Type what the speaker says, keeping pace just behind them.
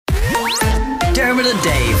Dermot and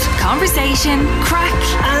Dave. Conversation, crack,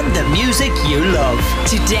 And the music you love.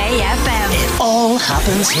 Today FM. It all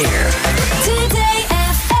happens here. Today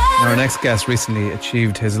FM. Our next guest recently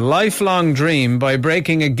achieved his lifelong dream by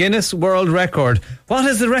breaking a Guinness World Record. What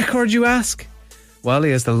is the record, you ask? Well,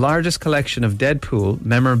 he has the largest collection of Deadpool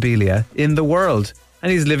memorabilia in the world.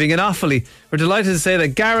 And he's living in Offaly. We're delighted to say that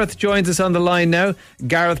Gareth joins us on the line now.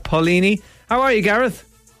 Gareth Pahliney. How are you, Gareth?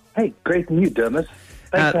 Hey, great to meet you, Dermot.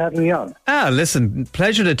 Thanks for having me on. Listen,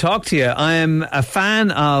 pleasure to talk to you. I am a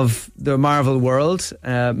fan of the Marvel world.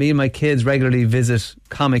 Me and my kids regularly visit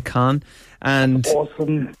Comic-Con. And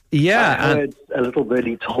awesome. Yeah. I heard a little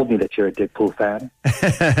birdie told me that you're a Deadpool fan.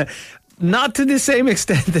 Not to the same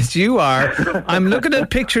extent that you are. I'm looking at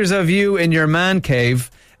pictures of you in your man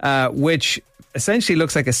cave, which essentially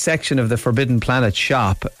looks like a section of the Forbidden Planet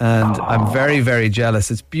shop, and I'm very, very jealous.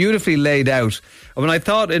 It's beautifully laid out. When I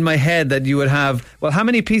thought in my head that you would have, well, how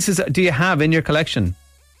many pieces do you have in your collection?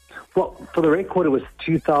 Well, for the record, it was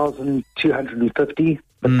 2,250,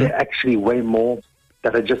 but they're actually way more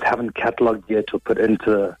that I just haven't catalogued yet or put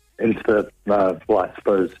into I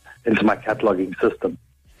suppose, into my cataloguing system.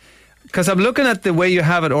 Because I'm looking at the way you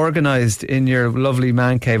have it organised in your lovely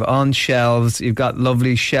man cave on shelves. You've got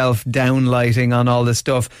lovely shelf down lighting on all this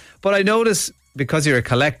stuff. But I notice, because you're a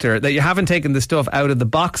collector, that you haven't taken the stuff out of the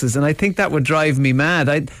boxes. And I think that would drive me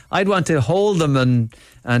mad. I'd want to hold them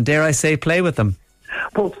and dare I say, play with them.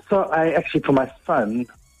 Well, so I actually, for my son,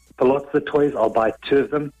 for lots of the toys, I'll buy two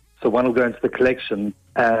of them. So one will go into the collection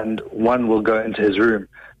and one will go into his room.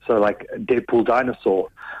 So like a Deadpool dinosaur.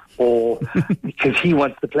 Or because he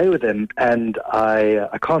wants to play with them, and I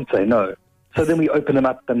can't say no. So then we open them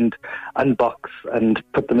up and unbox and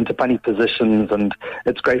put them into funny positions, and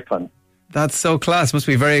it's great fun. That's so class. Must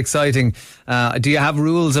be very exciting. Do you have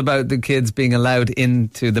rules about the kids being allowed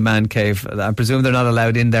into the man cave? I presume they're not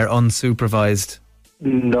allowed in there unsupervised.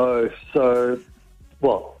 No. So,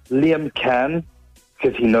 well, Liam can,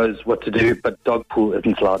 because he knows what to do, but Dogpool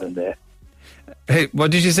isn't allowed in there. Hey,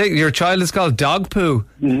 what did you say? Your child is called Dog Poo?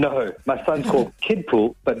 No, my son's called Kid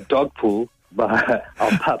Pool, but Dog Pool, our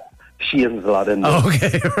pup, she isn't allowed in there.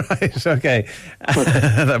 Okay, right, okay.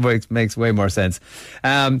 That makes way more sense.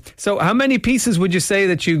 So how many pieces would you say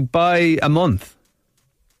that you buy a month?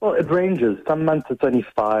 Well, it ranges. Some months it's only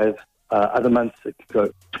 5. Other months it could go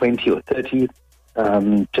 20 or 30.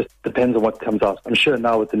 Just depends on what comes out. I'm sure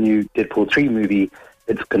now with the new Deadpool 3 movie,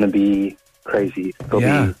 it's going to be crazy.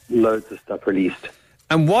 There'll be loads of stuff released.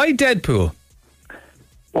 And why Deadpool?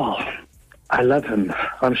 Well, I love him.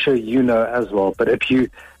 I'm sure you know as well. But if you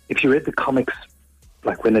read the comics,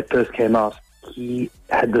 like when it first came out, he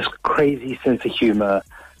had this crazy sense of humor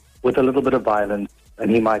with a little bit of violence, and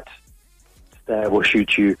he might stab or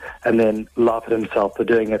shoot you and then laugh at himself for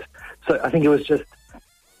doing it. So I think it was just,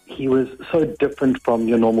 he was so different from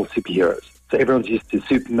your normal superheroes. So everyone's used to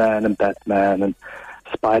Superman and Batman and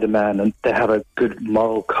Spider-Man, and they have a good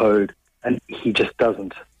moral code, and he just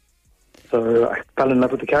doesn't. So I fell in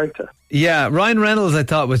love with the character. Yeah, Ryan Reynolds I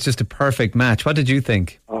thought was just a perfect match. What did you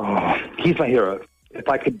think? Oh, he's my hero. If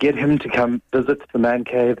I could get him to come visit the man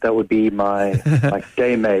cave, that would be my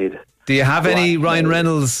day made. Do you have any Ryan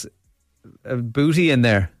Reynolds booty in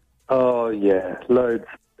there? Oh yeah, loads.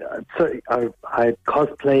 So I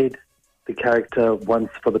cosplayed the character once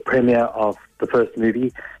for the premiere of the first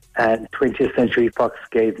movie, and 20th Century Fox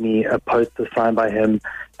gave me a poster signed by him,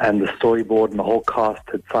 and the storyboard and the whole cast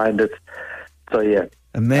had signed it. So yeah.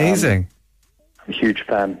 Amazing. I'm a huge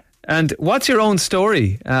fan. And what's your own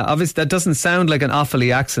story? Obviously, that doesn't sound like an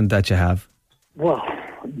Offaly accent that you have. Well,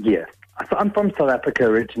 yeah. So I'm from South Africa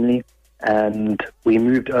originally, and we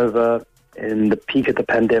moved over in the peak of the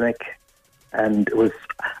pandemic, and it was,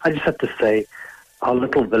 I just have to say, our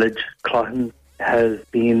little village, Clotten, has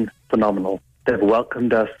been phenomenal. They've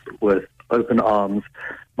welcomed us with open arms.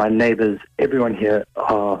 My neighbours, everyone here,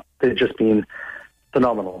 they've just been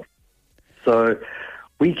phenomenal. So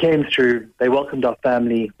we came through, they welcomed our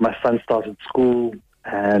family. My son started school,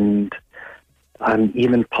 and I'm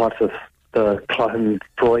even part of the Clotten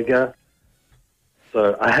Freuger.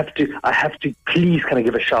 So I have to please kind of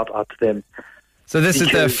give a shout out to them. So this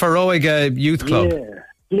is the Faroiga Youth Club? Yeah.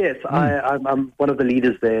 Yes, I'm one of the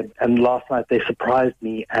leaders there, and last night they surprised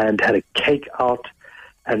me and had a cake out,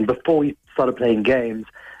 and before we started playing games,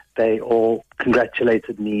 they all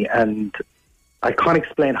congratulated me, and I can't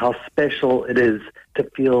explain how special it is to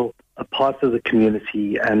feel a part of the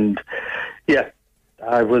community, and yeah,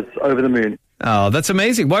 I was over the moon. Oh, that's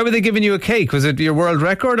amazing. Why were they giving you a cake? Was it your world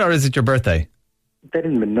record or is it your birthday? They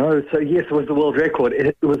didn't even know. So yes, it was the world record.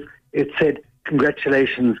 It said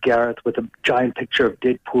congratulations, Gareth, with a giant picture of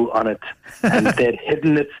Deadpool on it. And they'd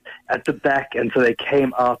hidden it at the back, and so they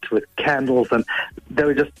came out with candles, and they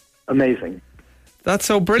were just amazing. That's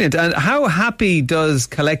so brilliant. And how happy does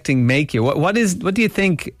collecting make you? What do you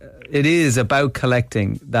think it is about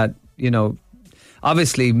collecting that,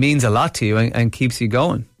 obviously means a lot to you and keeps you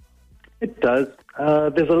going? It does.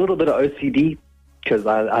 There's a little bit of OCD, because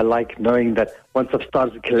I like knowing that once I've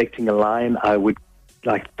started collecting a line, I would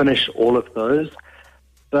finish all of those.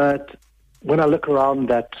 But when I look around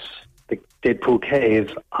the Deadpool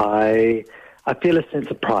cave, I feel a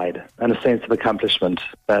sense of pride and a sense of accomplishment.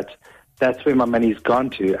 That's where my money's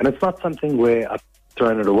gone to. And it's not something where I've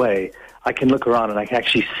thrown it away. I can look around and I can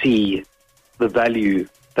actually see the value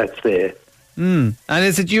that's there. And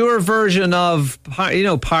is it your version of,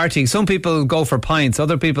 partying? Some people go for pints.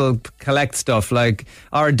 Other people collect stuff. Like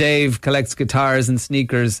our Dave collects guitars and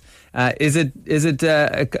sneakers. Is it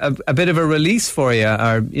a bit of a release for you?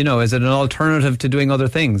 Or, is it an alternative to doing other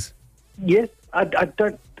things? Yes, I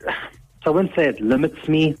don't. So I wouldn't say it limits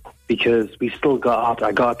me, because we still go out.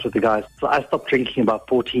 I go out with the guys. So I stopped drinking about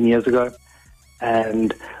 14 years ago.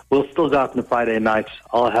 And we'll still go out on a Friday night.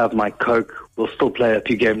 I'll have my Coke. We'll still play a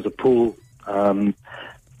few games of pool.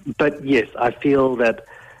 But yes, I feel that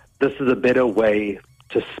this is a better way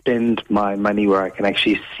to spend my money where I can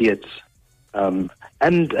actually see it. And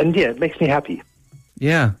yeah, it makes me happy.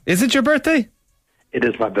 Yeah. Is it your birthday? It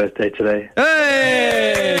is my birthday today.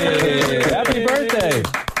 Hey! Happy birthday.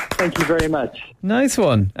 Thank you very much. Nice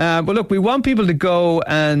one. Well, look, we want people to go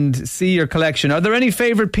and see your collection. Are there any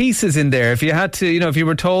favourite pieces in there? If you had to, if you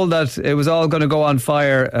were told that it was all going to go on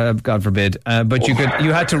fire, God forbid, but you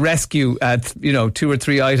had to rescue, 2 or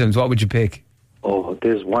 3 items, what would you pick? Oh,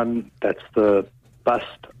 there's one that's the bust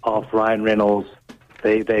of Ryan Reynolds.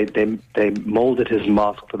 They molded his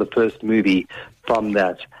mask for the first movie from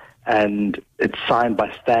that, and it's signed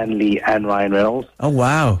by Stan Lee and Ryan Reynolds. Oh,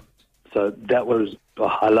 wow. So that was,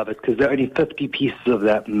 I love it, because there are only 50 pieces of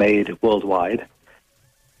that made worldwide.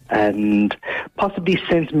 And possibly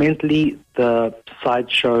sentimentally, the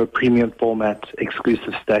Sideshow premium format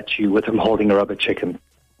exclusive statue with him holding a rubber chicken.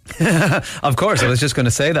 Of course, I was just going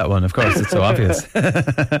to say that one. Of course, it's so obvious.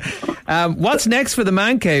 What's next for the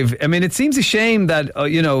Man Cave? I mean, it seems a shame that,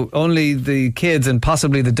 only the kids and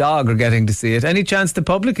possibly the dog are getting to see it. Any chance the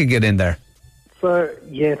public could get in there? So,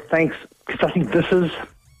 yeah, thanks. Because I think this is...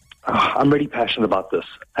 I'm really passionate about this,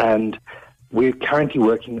 and we're currently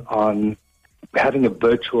working on having a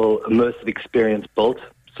virtual immersive experience built,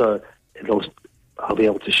 so I'll be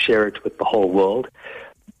able to share it with the whole world.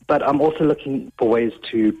 But I'm also looking for ways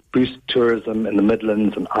to boost tourism in the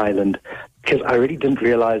Midlands and Ireland, because I really didn't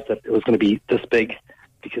realize that it was going to be this big,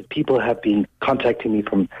 because people have been contacting me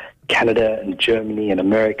from Canada and Germany and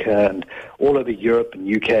America and all over Europe and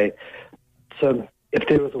UK. So if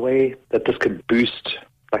there was a way that this could boost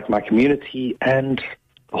my community and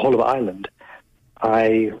the whole of Ireland,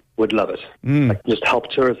 I would love it. Just help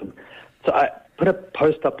tourism. So I put a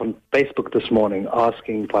post up on Facebook this morning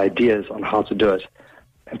asking for ideas on how to do it.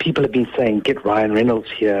 And people have been saying, get Ryan Reynolds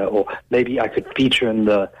here, or maybe I could feature in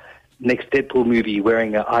the next Deadpool movie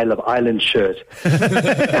wearing an I Love Ireland shirt.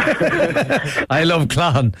 I love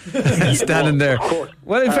Clon. Standing there.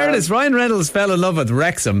 Well, in fairness, Ryan Reynolds fell in love with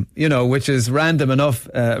Wrexham, which is random enough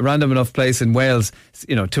place in Wales,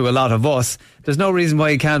 to a lot of us. There's no reason why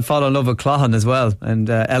you can't fall in love with Clon as well and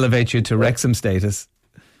elevate you to Wrexham status.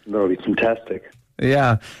 That would be fantastic.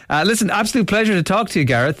 Yeah. Listen, absolute pleasure to talk to you,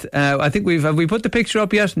 Gareth. I think have we put the picture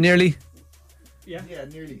up yet? Nearly? Yeah,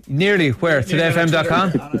 nearly. Nearly. Where?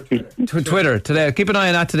 TodayFM.com? Twitter. Today. Keep an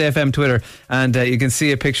eye on @TodayFM Twitter, and you can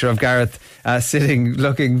see a picture of Gareth sitting,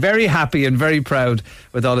 looking very happy and very proud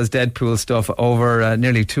with all his Deadpool stuff. Over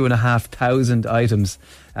nearly 2,500 items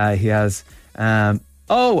he has. And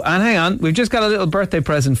hang on, we've just got a little birthday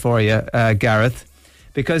present for you, Gareth.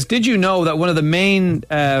 Because did you know that one of the main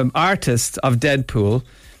artists of Deadpool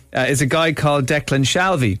is a guy called Declan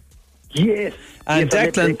Shalvey? Yes. And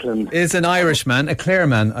Declan is an Irishman, a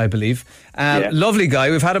Clareman, I believe. Lovely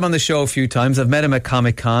guy. We've had him on the show a few times. I've met him at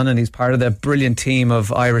Comic-Con, and he's part of the brilliant team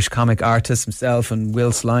of Irish comic artists, himself and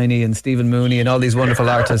Will Sliney and Stephen Mooney and all these wonderful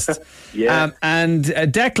artists. And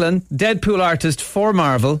Declan, Deadpool artist for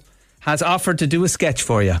Marvel, has offered to do a sketch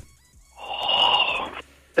for you.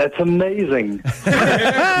 That's amazing.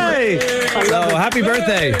 Hey! So, happy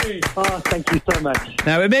birthday. Oh, thank you so much.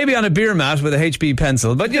 Now, it may be on a beer mat with a HB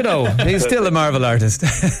pencil, but you know, he's still a Marvel artist. So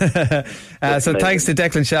thanks to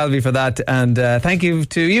Declan Shalvey for that. And thank you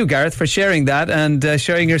to you, Gareth, for sharing that and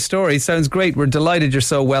sharing your story. Sounds great. We're delighted you're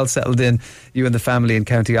so well settled in, you and the family in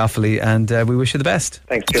County Offaly. And we wish you the best.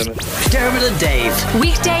 Thanks, Dermot. Dermot and Dave.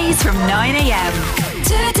 Weekdays from 9 a.m.